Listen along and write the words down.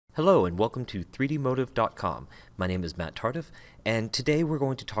Hello and welcome to 3dmotive.com. My name is Matt Tardif, and today we're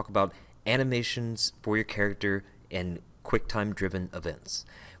going to talk about animations for your character and QuickTime driven events.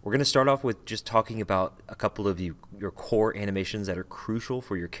 We're going to start off with just talking about a couple of your core animations that are crucial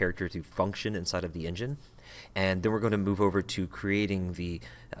for your character to function inside of the engine. And then we're going to move over to creating the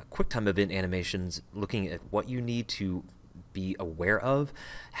QuickTime event animations, looking at what you need to be aware of,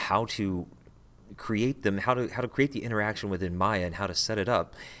 how to create them, how to create the interaction within Maya and how to set it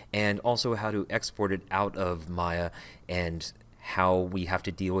up, and also how to export it out of Maya and how we have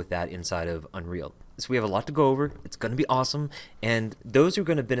to deal with that inside of Unreal. So we have a lot to go over. It's going to be awesome, and those who are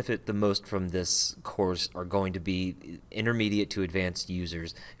going to benefit the most from this course are going to be intermediate to advanced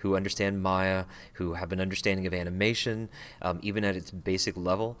users who understand Maya, who have an understanding of animation, even at its basic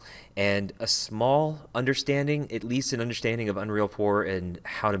level, and a small understanding, at least an understanding of Unreal 4 and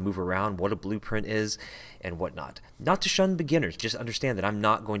how to move around, what a blueprint is, and whatnot. Not to shun beginners, just understand that I'm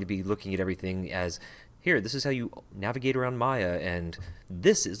not going to be looking at everything as here, this is how you navigate around Maya, and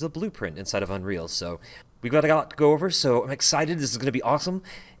this is the blueprint inside of Unreal. So we've got a lot to go over, so I'm excited. This is going to be awesome,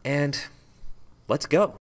 and let's go.